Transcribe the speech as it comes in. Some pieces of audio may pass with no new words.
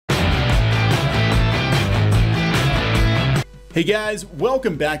Hey guys,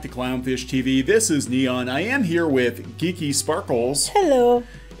 welcome back to Clownfish TV. This is Kneon. I am here with Geeky Sparkles. Hello.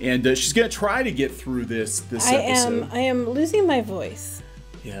 And she's going to try to get through this episode. I am losing my voice.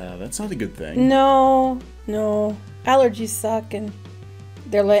 Yeah, that's not a good thing. No. Allergies suck, and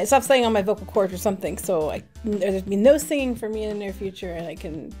they're like, stop saying on my vocal cords or something, so there's be no singing for me in the near future, and I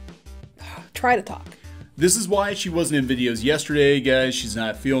can try to talk. This is why she wasn't in videos yesterday, guys. She's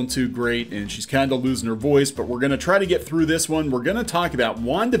not feeling too great, and she's kind of losing her voice, but we're going to try to get through this one. We're going to talk about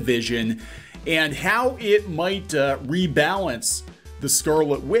WandaVision and how it might rebalance the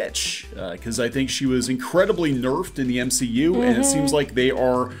Scarlet Witch, because I think she was incredibly nerfed in the MCU, and it seems like they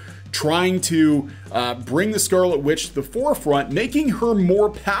are trying to bring the Scarlet Witch to the forefront, making her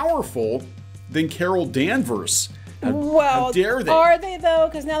more powerful than Carol Danvers. How dare they? Are they though?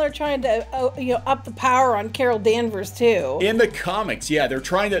 Because now they're trying to up the power on Carol Danvers too. In the comics, yeah, they're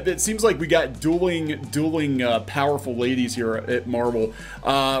trying to. It seems like we got dueling powerful ladies here at Marvel.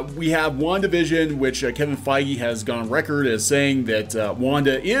 We have WandaVision, which Kevin Feige has gone on record as saying that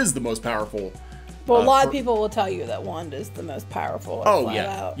Wanda is the most powerful. Well, a lot of people will tell you that Wanda is the most powerful. Oh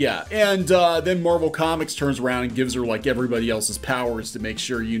yeah, yeah. And then Marvel Comics turns around and gives her like everybody else's powers to make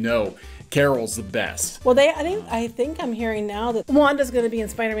sure you know Carol's the best. Well, I think I'm hearing now that Wanda's going to be in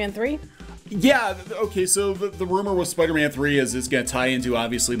Spider-Man 3. Yeah, okay, so the rumor with Spider-Man 3 is it's going to tie into,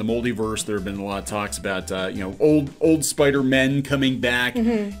 obviously, the multiverse. There have been a lot of talks about, old Spider-Men coming back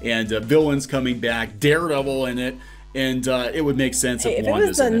and villains coming back, Daredevil in it, and it would make sense if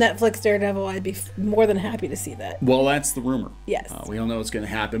Wanda's in it. If it was the Netflix Daredevil, I'd be more than happy to see that. Well, that's the rumor. Yes. We don't know what's going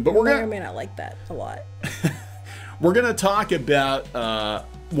to happen, but we're going to... I may not like that a lot. We're going to talk about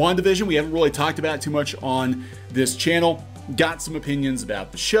WandaVision. We haven't really talked about it too much on this channel. Got some opinions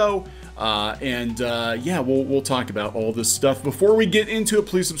about the show. Yeah, we'll talk about all this stuff. Before we get into it,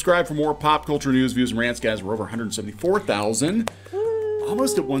 please subscribe for more pop culture news, views, and rants. Guys, we're over 174,000.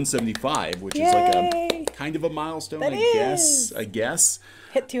 Almost at 175, which is like a kind of a milestone, I guess.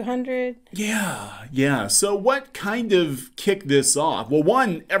 Hit 200. Yeah. So what kind of kicked this off? Well,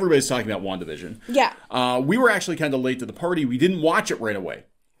 one, everybody's talking about WandaVision. Yeah. We were actually kind of late to the party. We didn't watch it right away.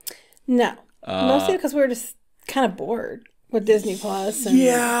 No. Mostly because we were just kind of bored with Disney Plus. And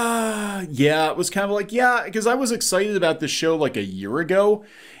yeah. It was kind of like, because I was excited about this show like a year ago.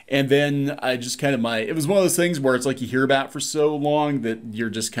 And then I just kind of it was one of those things where it's like you hear about it for so long that you're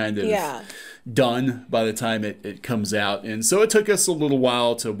just kind of done by the time it comes out. And so it took us a little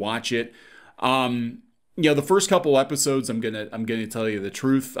while to watch it. The first couple episodes, I'm gonna tell you the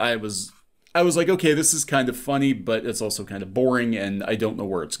truth. I was like, okay, this is kind of funny, but it's also kind of boring, and I don't know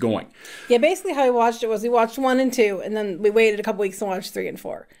where it's going. Yeah, basically how we watched it was we watched 1 and 2, and then we waited a couple weeks and watched 3 and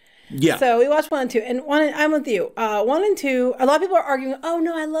 4. Yeah. So we watched 1 and 2, and I'm with you. 1 and 2, a lot of people are arguing, oh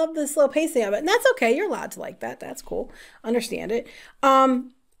no, I love the slow pacing of it. And that's okay. You're allowed to like that. That's cool. Understand it.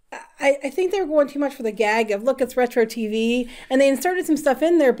 I think they were going too much for the gag of, look, it's retro TV. And they inserted some stuff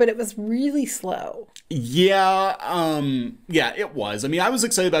in there, but it was really slow. Yeah, it was. I mean, I was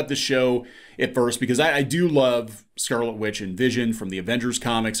excited about this show at first because I do love Scarlet Witch and Vision from the Avengers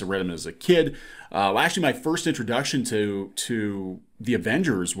comics. I read them as a kid. Actually, my first introduction to the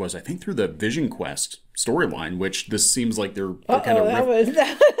Avengers was, I think, through the Vision Quest storyline, which this seems like they're kind of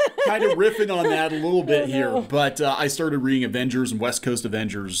riffing on that a little bit here. But I started reading Avengers and West Coast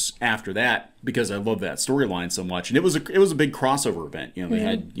Avengers after that because I love that storyline so much. And it was a big crossover event. They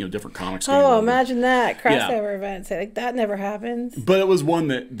had different comics. Oh, imagine that crossover event. Like that never happens. But it was one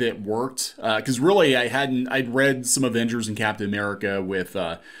that worked because really I'd read some Avengers and Captain America with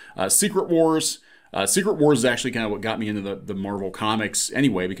Secret Wars. Secret Wars is actually kind of what got me into the Marvel comics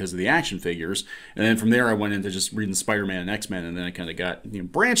anyway because of the action figures. And then from there I went into just reading Spider-Man and X-Men, and then I kind of got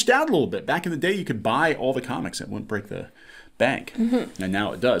branched out a little bit. Back in the day you could buy all the comics. It wouldn't break the bank. And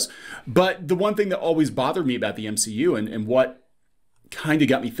now it does. But the one thing that always bothered me about the MCU and what kind of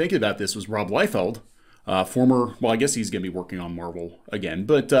got me thinking about this was Rob Liefeld, former, well, I guess he's going to be working on Marvel again,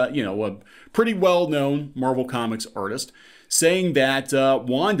 but, a pretty well-known Marvel Comics artist, saying that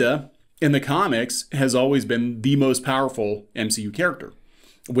Wanda in the comics has always been the most powerful MCU character,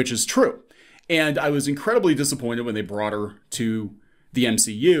 which is true. And I was incredibly disappointed when they brought her to the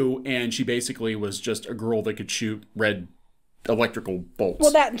MCU, and she basically was just a girl that could shoot red electrical bolts.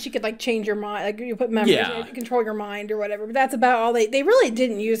 Well, that, and she could change your mind, you put memories, control your mind or whatever. But that's about all. They really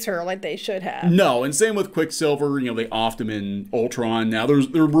didn't use her like they should have. No, and same with Quicksilver. They offed him in Ultron. Now there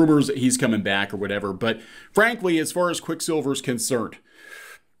are rumors that he's coming back or whatever. But frankly, as far as Quicksilver's concerned,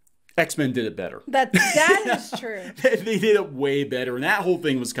 X-Men did it better. That is true. They did it way better. And that whole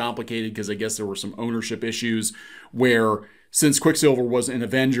thing was complicated because I guess there were some ownership issues where since Quicksilver was an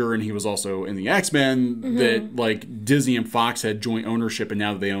Avenger and he was also in the X-Men, that like Disney and Fox had joint ownership, and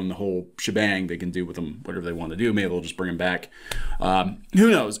now that they own the whole shebang, they can do with them whatever they want to do. Maybe they'll just bring him back.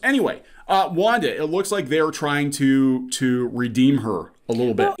 Who knows? Anyway, Wanda, it looks like they're trying to redeem her a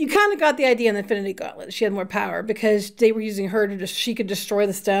little bit. Well, you kind of got the idea in the Infinity Gauntlet. She had more power because they were using her to she could destroy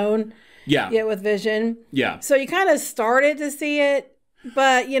the stone. Yeah, with Vision. Yeah. So you kind of started to see it,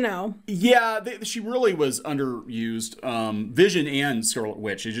 but you know. Yeah, she really was underused. Vision and Scarlet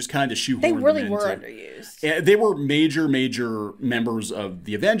Witch, they just kind of shoehorned them. They really were underused. And they were major members of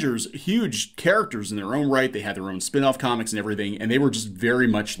the Avengers, huge characters in their own right. They had their own spin-off comics and everything, and they were just very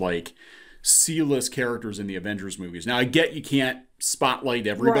much like C-list characters in the Avengers movies. Now, I get you can't spotlight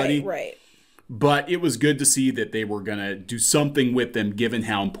everybody. Right. But it was good to see that they were going to do something with them, given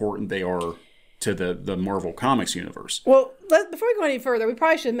how important they are to the Marvel Comics universe. Well, before we go any further, we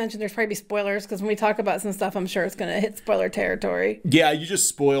probably should mention there's probably spoilers, because when we talk about some stuff, I'm sure it's going to hit spoiler territory. Yeah, you just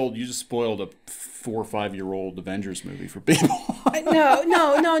spoiled a 4 or 5 year old Avengers movie for people. No.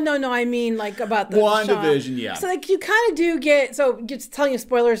 I mean, like, about the WandaVision, yeah. So, like, you kind of do get, so just telling you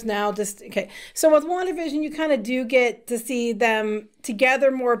spoilers now, just, okay. So with WandaVision, you kind of do get to see them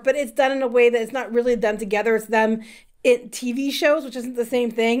together more, but it's done in a way that it's not really them together. It's them in TV shows, which isn't the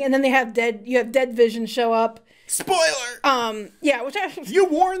same thing. And then you have Dead Vision show up. Spoiler! Yeah, which You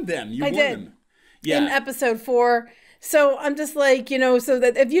warned them. I did. Them. Yeah. In episode 4. So I'm just like, so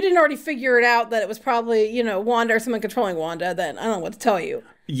that if you didn't already figure it out that it was probably, Wanda or someone controlling Wanda, then I don't know what to tell you.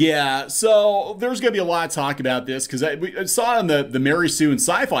 Yeah, so there's going to be a lot of talk about this, because I saw on the Mary Sue and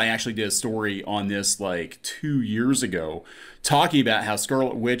Sci-Fi actually did a story on this like 2 years ago, talking about how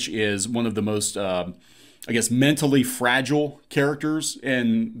Scarlet Witch is one of the most, mentally fragile characters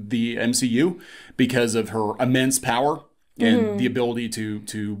in the MCU because of her immense power. And the ability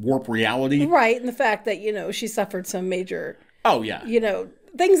to warp reality. Right, and the fact that, she suffered some major... Oh, yeah.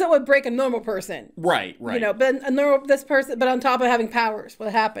 Things that would break a normal person. Right. But but on top of having powers,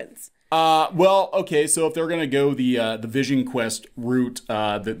 what happens? Well, okay, so if they're going to go the Vision Quest route,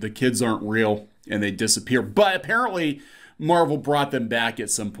 the kids aren't real and they disappear. But apparently Marvel brought them back at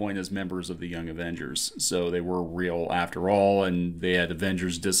some point as members of the Young Avengers. So they were real after all, and they had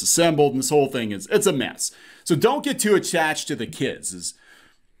Avengers disassembled, and this whole thing it's a mess. So don't get too attached to the kids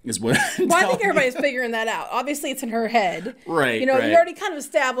is what Well, I think everybody's figuring that out. Obviously, it's in her head. Right, You already kind of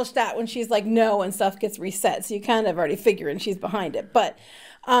established that when she's like, no, and stuff gets reset. So you kind of already figuring she's behind it. But,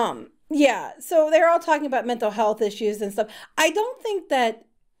 yeah. So they're all talking about mental health issues and stuff. I don't think that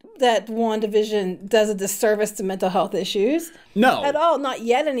WandaVision does a disservice to mental health issues. No. At all. Not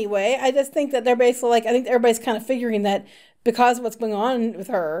yet, anyway. I just think that they're basically I think everybody's kind of figuring that because of what's going on with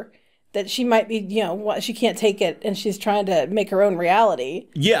her, that she might be, she can't take it, and she's trying to make her own reality.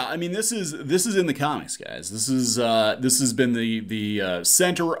 Yeah, I mean, this is in the comics, guys. This has been the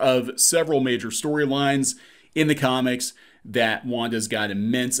center of several major storylines in the comics, that Wanda's got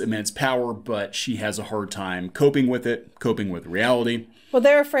immense power, but she has a hard time coping with reality. Well,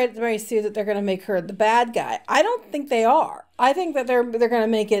 they're afraid, Mary Sue, that they're going to make her the bad guy. I don't think they are. I think that they're going to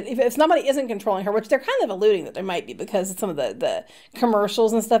make it, if somebody isn't controlling her, which they're kind of alluding that there might be because of some of the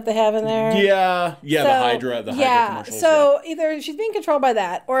commercials and stuff they have in there. Yeah, so, the Hydra commercials. So either she's being controlled by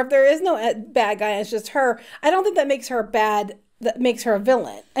that, or if there is no bad guy and it's just her, I don't think that makes her a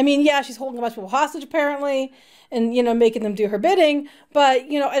villain. I mean, yeah, she's holding a bunch of people hostage apparently, and, making them do her bidding, but,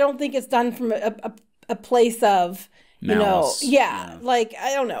 I don't think it's done from a place of... Malice. Like,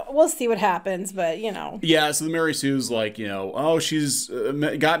 I don't know. We'll see what happens, but, Yeah, so the Mary Sue's like, she's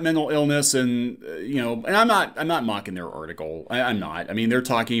got mental illness, and, and I'm not mocking their article. I'm not. I mean, they're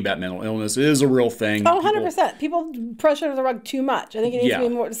talking about mental illness. It is a real thing. Oh, 100%. People brush under the rug too much. I think it needs to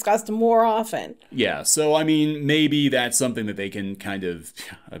be discussed more often. Yeah, so, I mean, maybe that's something that they can kind of,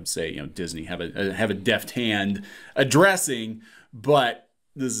 I'd say, Disney have a deft hand addressing, but...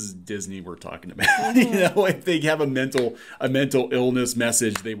 This is Disney we're talking about. If they have a mental illness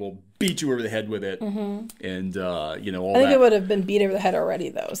message, they will beat you over the head with it. And, all that. I think it would have been beat over the head already,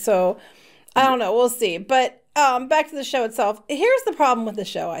 though. So, I don't know. We'll see. But back to the show itself. Here's the problem with the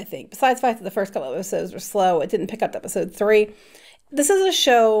show, I think. Besides the fact that the first couple of episodes were slow, it didn't pick up to episode 3. This is a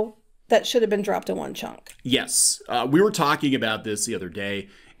show that should have been dropped in one chunk. Yes. We were talking about this the other day.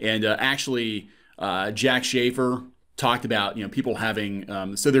 And actually, Jack Schaefer... talked about people having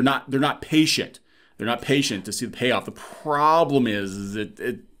so they're not patient to see the payoff. The problem is that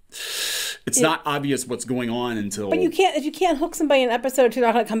it's not obvious what's going on until. But you can't hook somebody in an episode to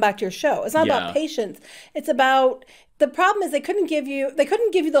not going to come back to your show. It's not about patience. It's about the problem is they couldn't give you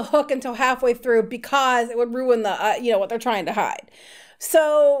the hook until halfway through because it would ruin the what they're trying to hide.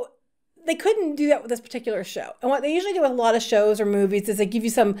 So they couldn't do that with this particular show. And what they usually do with a lot of shows or movies is they give you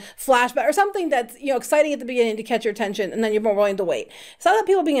some flashback or something that's, you know, exciting at the beginning to catch your attention, and then you're more willing to wait. It's not that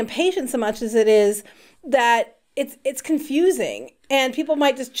people being impatient so much as it is that it's confusing, and people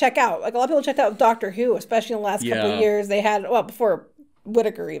might just check out. Like a lot of people checked out with Doctor Who, especially in the last couple of years. They had, well, before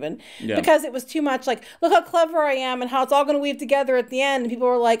Whittaker even, because it was too much like, look how clever I am and how it's all going to weave together at the end. And people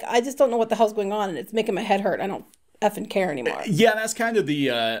were like, I just don't know what the hell's going on, and it's making my head hurt. I don't effing care anymore. Yeah, that's kind of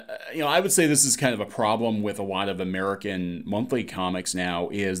the, you know, I would say this is kind of a problem with a lot of American monthly comics now,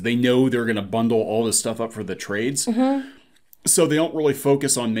 is they know they're going to bundle all this stuff up for the trades. So they don't really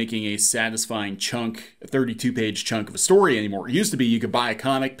focus on making a satisfying chunk, a 32-page chunk of a story anymore. It used to be you could buy a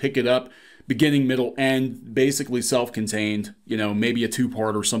comic, pick it up, beginning, middle, end, basically self-contained, you know, maybe a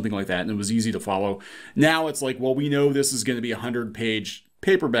 2-part or something like that, and it was easy to follow. Now it's like, well, we know this is going to be a 100-page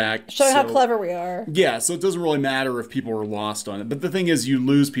paperback. Show how clever we are. Yeah, so it doesn't really matter if people are lost on it. But the thing is, you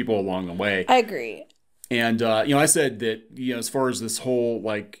lose people along the way. I agree. And, you know, I said that, you know, as far as this whole,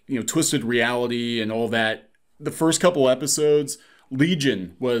 like, you know, twisted reality and all that, the first couple episodes,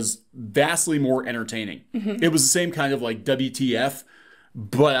 Legion was vastly more entertaining. It was the same kind of like WTF,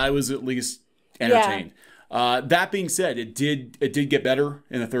 but I was at least entertained. That being said, it did get better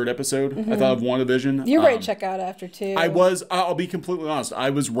in the 3rd episode. I thought of WandaVision. You're ready to check out after 2. I'll be completely honest. I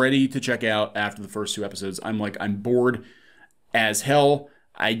was ready to check out after the first 2 episodes. I'm bored as hell.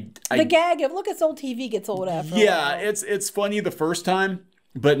 The gag of, look, it's old TV gets old after a while. It's funny the first time,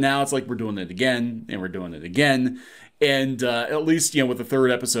 but now it's like we're doing it again and we're doing it again. And at least, you know, with the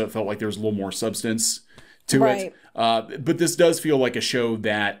 3rd episode, it felt like there was a little more substance to it. But this does feel like a show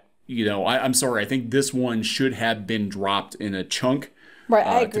that, you know, I'm sorry, I think this one should have been dropped in a chunk.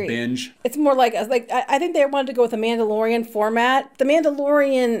 I agree. To binge. It's more like I think they wanted to go with a Mandalorian format. The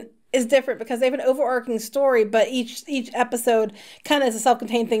Mandalorian is different because they have an overarching story, but each episode kind of is a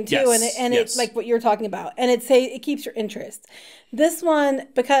self-contained thing too, and it's like what you're talking about, and it keeps your interest. This one,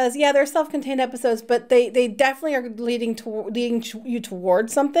 because they're self-contained episodes, but they definitely are leading you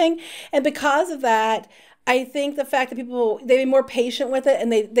towards something, and because of that, I think the fact that they'd be more patient with it,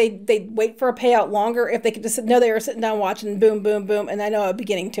 and they wait for a payout longer if they could just know they were sitting down watching boom, boom, boom, and I know a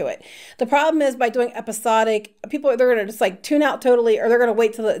beginning to it. The problem is by doing episodic, they're going to just like tune out totally, or they're going to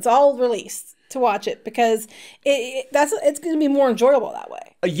wait till it's all released to watch it, because it's going to be more enjoyable that way.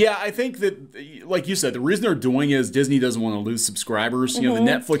 I think that, like you said, the reason they're doing it is Disney doesn't want to lose subscribers. You know, the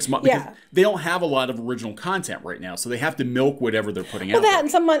Netflix, because they don't have a lot of original content right now, so they have to milk whatever they're putting out.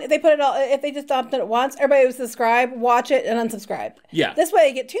 And someone, they put it all, if they just dumped it at once, everybody would subscribe, watch it, and unsubscribe. This way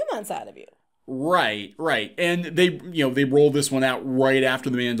they get 2 months out of you. Right. And they roll this one out right after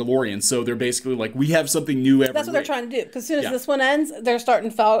The Mandalorian, so they're basically like, we have something new every week. That's what they're trying to do, because as soon as this one ends, they're starting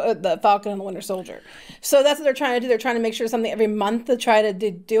the Falcon and the Winter Soldier. So that's what they're trying to do. They're trying to make sure something every month to try to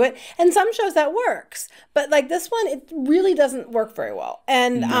do it. And some shows that works, but like this one, it really doesn't work very well.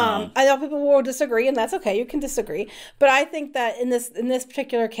 And I know people will disagree, and that's okay. You can disagree, but I think that in this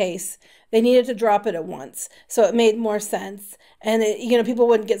particular case, they needed to drop it at once, so it made more sense, and people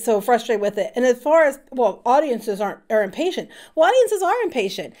wouldn't get so frustrated with it. And as far as audiences are impatient. Well, audiences are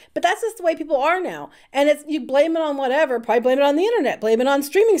impatient, but that's just the way people are now. And you blame it on whatever. Probably blame it on the internet. Blame it on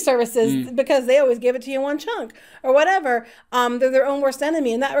streaming services because they always give it to you in one chunk or whatever. They're their own worst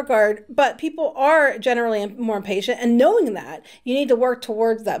enemy in that regard. But people are generally more impatient, and knowing that, you need to work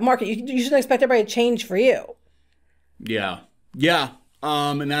towards that market. You shouldn't expect everybody to change for you. Yeah.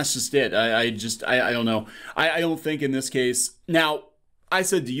 And that's just it. I don't know. I don't think in this case. Now, I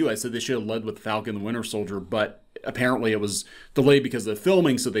said they should have led with Falcon and the Winter Soldier, but apparently it was delayed because of the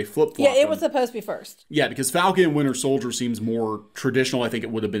filming, so they flip-flopped. Yeah, it was supposed to be first. Yeah, because Falcon and Winter Soldier seems more traditional. I think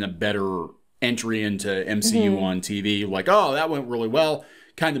it would have been a better entry into MCU on TV. Like, oh, that went really well.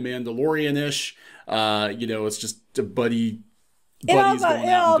 Kind of Mandalorian-ish. It's just a buddies going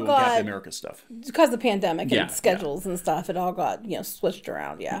out and doing Captain America stuff. Because of the pandemic and schedules and stuff, it all got, switched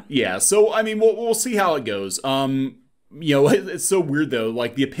around, Yeah, so, I mean, we'll see how it goes. It's so weird, though.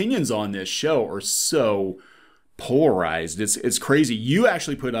 Like, the opinions on this show are so polarized. It's crazy. You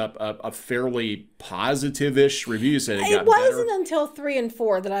actually put up a fairly positive-ish review. You said it wasn't until 3 and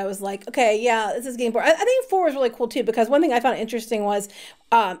 4 that I was like, okay, this is getting boring. I think 4 was really cool, too, because one thing I found interesting was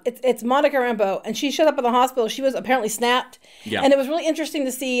it's Monica Rambeau, and she showed up at the hospital. She was apparently snapped. Yeah. And it was really interesting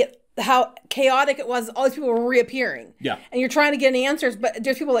to see how chaotic it was. All these people were reappearing. Yeah. And you're trying to get any answers, but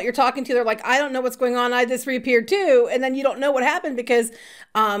there's people that you're talking to, they're like, I don't know what's going on. I just reappeared too. And then you don't know what happened because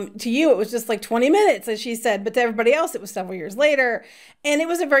to you, it was just like 20 minutes, as she said, but to everybody else, it was several years later. And it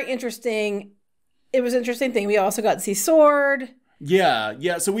was a very interesting thing. We also got to see Sword.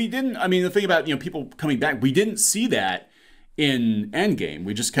 Yeah. So we didn't, the thing about, people coming back, we didn't see that in Endgame.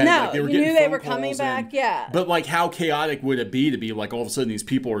 We just kind of like they were you getting knew they phone were coming calls back. and- Yeah. But like, how chaotic would it be to be like all of a sudden these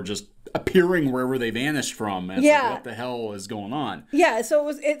people are just appearing wherever they vanished from? And it's like, what the hell is going on? Yeah, so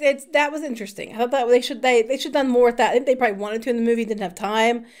it's that was interesting. I thought that they should have done more with that. I think they probably wanted to in the movie, didn't have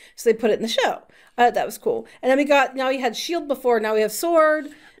time, so they put it in the show. That was cool. And then we had Shield before, now we have Sword,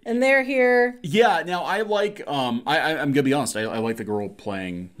 and they're here. Yeah, now I like I'm gonna be honest, I like the girl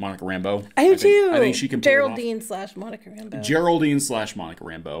playing Monica Rambeau. I do too. I think she can pull it off. Geraldine/Monica Rambeau. Geraldine/Monica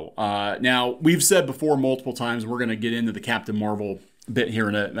Rambeau. Now we've said before multiple times we're gonna get into the Captain Marvel bit here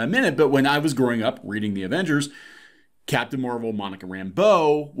in a minute, but when I was growing up reading the Avengers, Captain Marvel, Monica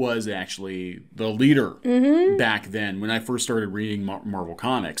Rambeau was actually the leader back then when I first started reading Marvel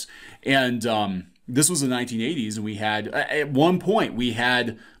Comics. And this was the 1980s, and we had, at one point, we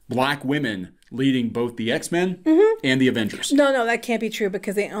had black women leading both the X-Men and the Avengers. No, that can't be true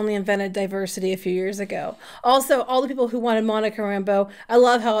because they only invented diversity a few years ago. Also, all the people who wanted Monica Rambeau, I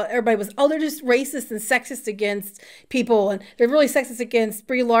love how everybody was, they're just racist and sexist against people, and they're really sexist against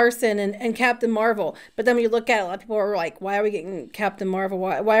Brie Larson and Captain Marvel. But then when you look at it, a lot of people are like, why are we getting Captain Marvel?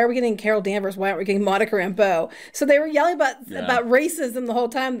 Why are we getting Carol Danvers? Why aren't we getting Monica Rambeau? So they were yelling about racism the whole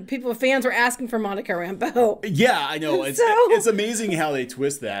time. Fans were asking for Monica Rambeau. Yeah, I know. It's amazing how they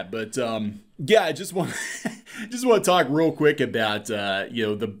twist that, but yeah, I just want to talk real quick about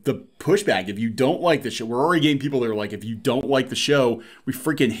the pushback. If you don't like the show, we're already getting people that are like, if you don't like the show, we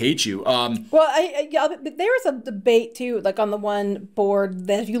freaking hate you. Well, there was a debate too, like on the one board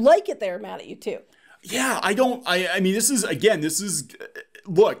that if you like it, they're mad at you too. Yeah, I mean, this is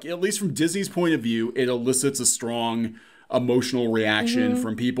look, at least from Disney's point of view, it elicits a strong emotional reaction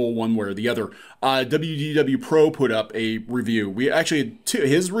from people one way or the other. WDW Pro put up a review. We actually had two.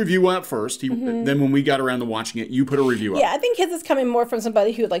 His review went up first. Then when we got around to watching it, you put a review up. Yeah, I think his is coming more from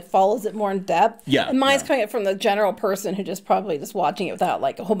somebody who like follows it more in depth. Yeah. And mine's coming from the general person who just probably just watching it without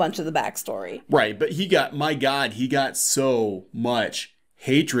like a whole bunch of the backstory. Right, but he got so much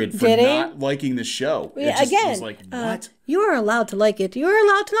hatred for not liking the show. Yeah, it just again, was like, what? You are allowed to like it. You are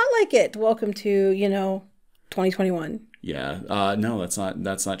allowed to not like it. Welcome to, 2021. Yeah, no, that's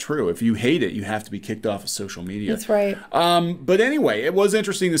not true. If you hate it, you have to be kicked off of social media. That's right. But anyway, it was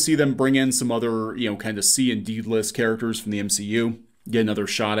interesting to see them bring in some other, kind of C and D list characters from the MCU, get another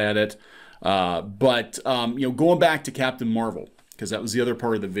shot at it. But going back to Captain Marvel, because that was the other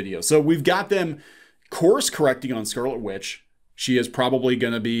part of the video. So we've got them course correcting on Scarlet Witch. She is probably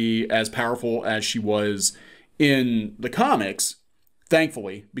going to be as powerful as she was in the comics,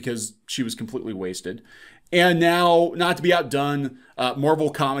 thankfully, because she was completely wasted. And now, not to be outdone, Marvel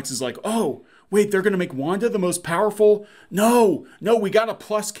Comics is like, oh, wait, they're going to make Wanda the most powerful? No, we got to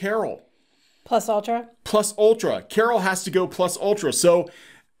plus Carol. Plus Ultra? Plus Ultra. Carol has to go plus Ultra. So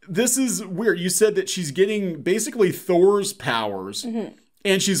this is weird. You said that she's getting basically Thor's powers.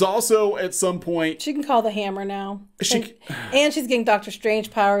 And she's also, at some point... She can call the hammer now. And she's getting Doctor Strange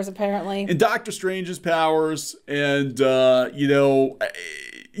powers, apparently. And Doctor Strange's powers. And,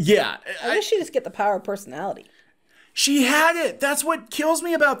 yeah. I wish she'd just get the power of personality. She had it. That's what kills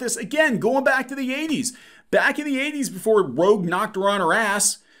me about this. Again, going back to the 80s. Back in the 80s, before Rogue knocked her on her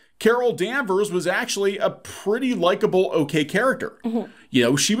ass, Carol Danvers was actually a pretty likable, okay character.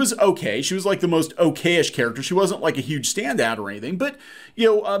 She was okay. She was like the most okay-ish character. She wasn't like a huge standout or anything. But,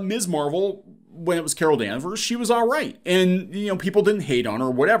 Ms. Marvel, when it was Carol Danvers, she was all right. And, people didn't hate on her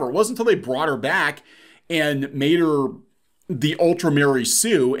or whatever. It wasn't until they brought her back and made her the Ultra Mary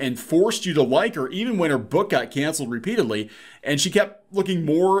Sue and forced you to like her, even when her book got canceled repeatedly. And she kept looking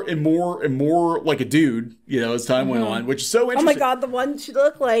more and more and more like a dude, as time went on, which is so interesting. Oh my God, the one she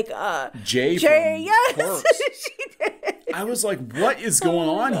looked like Jay yes, Clerks. she did. I was like, what is going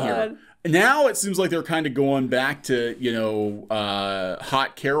on here? Now it seems like they're kind of going back to,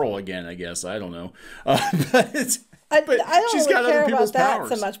 Hot Carol again, I guess. I don't know. But it's... I don't she's really got care other people's about that powers.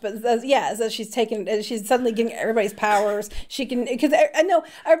 so much, but as she's suddenly getting everybody's powers. She can, because I know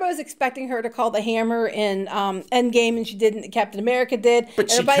everybody was expecting her to call the hammer in Endgame, and she didn't. Captain America did. But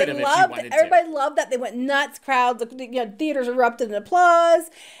she could have if she wanted to. Everybody loved that. They went nuts. Crowds, theaters erupted in applause.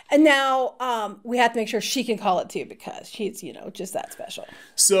 And now we have to make sure she can call it too, because she's just that special.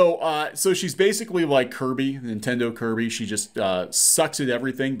 So she's basically like Kirby, Nintendo Kirby. She just sucks at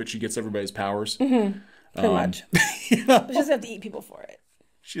everything, but she gets everybody's powers. Pretty much. But she doesn't have to eat people for it.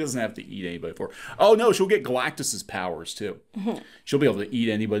 She doesn't have to eat anybody for it. Oh, no, she'll get Galactus's powers, too. She'll be able to eat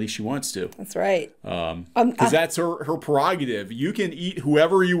anybody she wants to. That's right. Because that's her prerogative. You can eat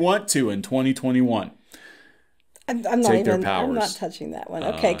whoever you want to in 2021. I'm not touching that one.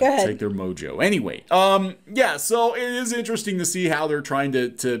 Okay, go ahead. Take their mojo. Anyway, so it is interesting to see how they're trying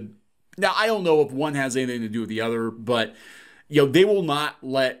to... Now, I don't know if one has anything to do with the other, but... they will not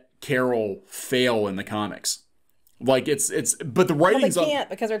let Carol fail in the comics. Like but the writing's they can't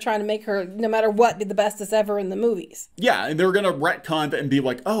because they're trying to make her, no matter what, be the bestest ever in the movies. Yeah, and they're gonna retcon and be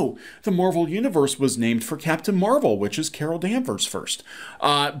like, oh, the Marvel Universe was named for Captain Marvel, which is Carol Danvers first.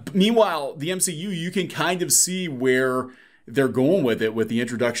 Meanwhile, the MCU, you can kind of see where they're going with it with the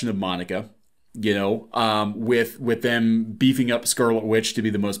introduction of Monica. With them beefing up Scarlet Witch to be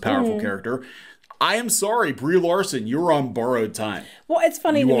the most powerful character. I am sorry, Brie Larson, you're on borrowed time. Well, it's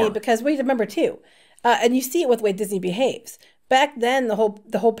funny to me because we remember too. And you see it with the way Disney behaves. Back then, the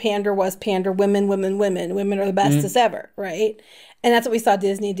whole pander was pander, women. Women are the bestest ever, right? And that's what we saw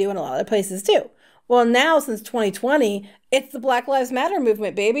Disney do in a lot of other places too. Well, now since 2020, it's the Black Lives Matter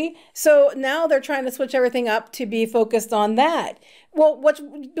movement, baby. So now they're trying to switch everything up to be focused on that. Well,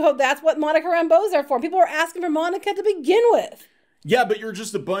 that's what Monica Rambeau's there for. People were asking for Monica to begin with. Yeah, but you're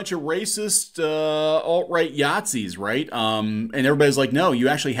just a bunch of racist alt-right Yahtzees, right? And everybody's like, no, you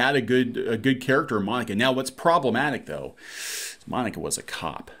actually had a good character in Monica. Now, what's problematic, though, is Monica was a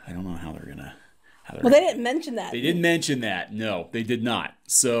cop. I don't know how they're going to... Well, they didn't mention that. They didn't mention that. No, they did not.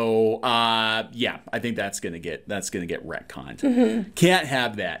 So, yeah, I think that's going to get retconned. Can't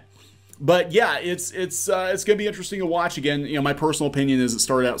have that. But yeah, it's going to be interesting to watch. Again, my personal opinion is it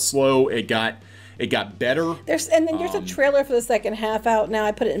started out slow. It got better. There's a trailer for the second half out now.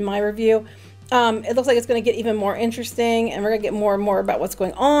 I put it in my review. It looks like it's going to get even more interesting, and we're going to get more and more about what's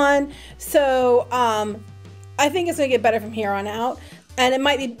going on. So I think it's going to get better from here on out. And it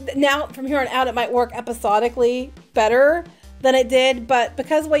might be now from here on out, it might work episodically better than it did. But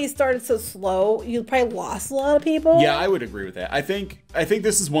because the way you started so slow, you probably lost a lot of people. Yeah, I would agree with that. I think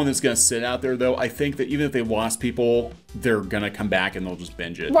this is one that's going to sit out there, though. I think that even if they lost people, they're going to come back and they'll just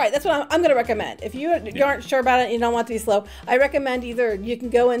binge it. Right. That's what I'm going to recommend. If you aren't sure about it and you don't want it to be slow, I recommend either you can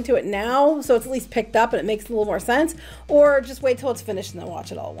go into it now so it's at least picked up and it makes a little more sense, or just wait till it's finished and then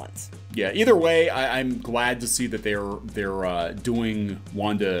watch it all at once. Yeah. Either way, I'm glad to see that they're doing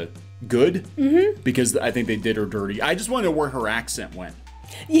Wanda good, because I think they did her dirty. I just want to know where her accent went.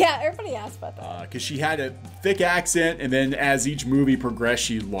 Yeah, everybody asked about that. Because she had a thick accent, and then as each movie progressed,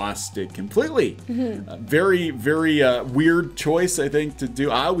 she lost it completely. Very, very weird choice, I think, to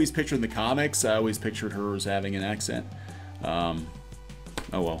do. I always pictured in the comics, I always pictured her as having an accent. Oh,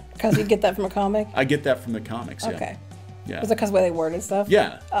 well. Because you get that from a comic? I get that from the comics, yeah. Okay. Yeah. Was it because of the way they worded stuff?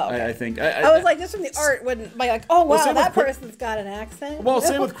 Yeah. Oh, okay. I think. I was like, just from the art, wouldn't be like, oh, wow, that person's got an accent. Well,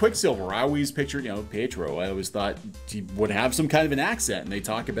 same with Quicksilver. I always pictured, Pietro. I always thought he would have some kind of an accent, and they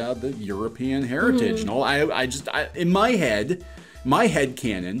talk about the European heritage and all. I just, in my head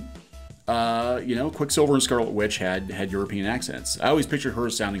canon, Quicksilver and Scarlet Witch had European accents. I always pictured her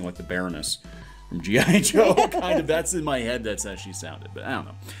sounding like the Baroness from G.I. Joe. Kind of, that's in my head, that's how she sounded, but I don't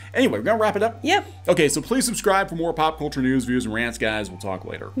know. Anyway, we're gonna wrap it up. Yep. Okay, so please subscribe for more pop culture news, views, and rants, guys. We'll talk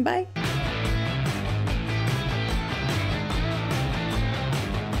later. Bye.